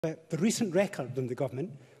But the recent record in the government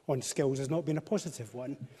on skills has not been a positive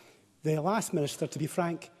one. The last minister, to be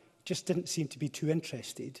frank, just didn't seem to be too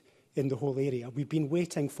interested in the whole area. We've been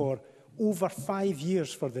waiting for over 5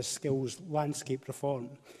 years for this skills landscape reform.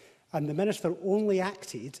 And the minister only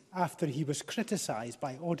acted after he was criticised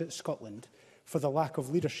by Audit Scotland for the lack of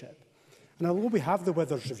leadership. And although we have the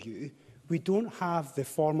Withers Review, we don't have the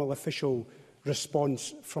formal official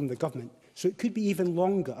response from the government. So it could be even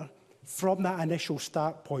longer from that initial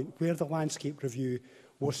start point where the landscape review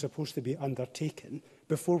was supposed to be undertaken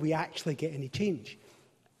before we actually get any change.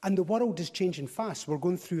 And the world is changing fast. We're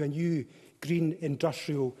going through a new green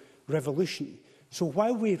industrial revolution. So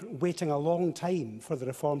while we're waiting a long time for the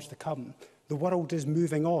reforms to come, the world is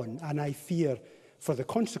moving on, and I fear for the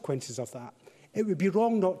consequences of that. It would be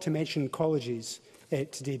wrong not to mention colleges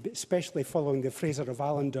today, but especially following the Fraser of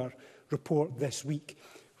Allender report this week,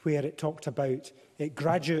 where it talked about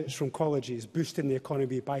graduates from colleges boosting the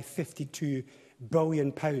economy by £52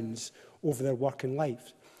 billion over their working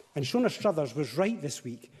life. And Shona Struthers was right this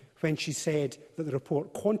week when she said that the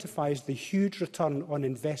report quantifies the huge return on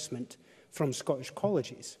investment from Scottish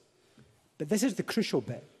colleges. But this is the crucial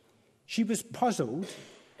bit. She was puzzled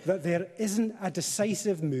that there isn't a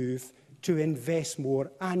decisive move to invest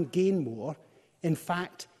more and gain more. In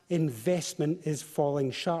fact, investment is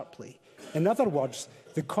falling sharply. In other words,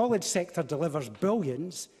 the college sector delivers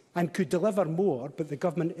billions and could deliver more, but the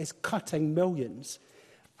government is cutting millions.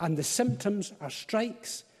 And the symptoms are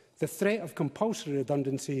strikes, the threat of compulsory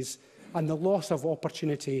redundancies, and the loss of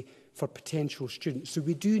opportunity for potential students. So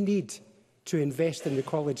we do need to invest in the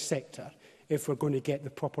college sector if we're going to get the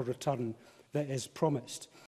proper return that is promised.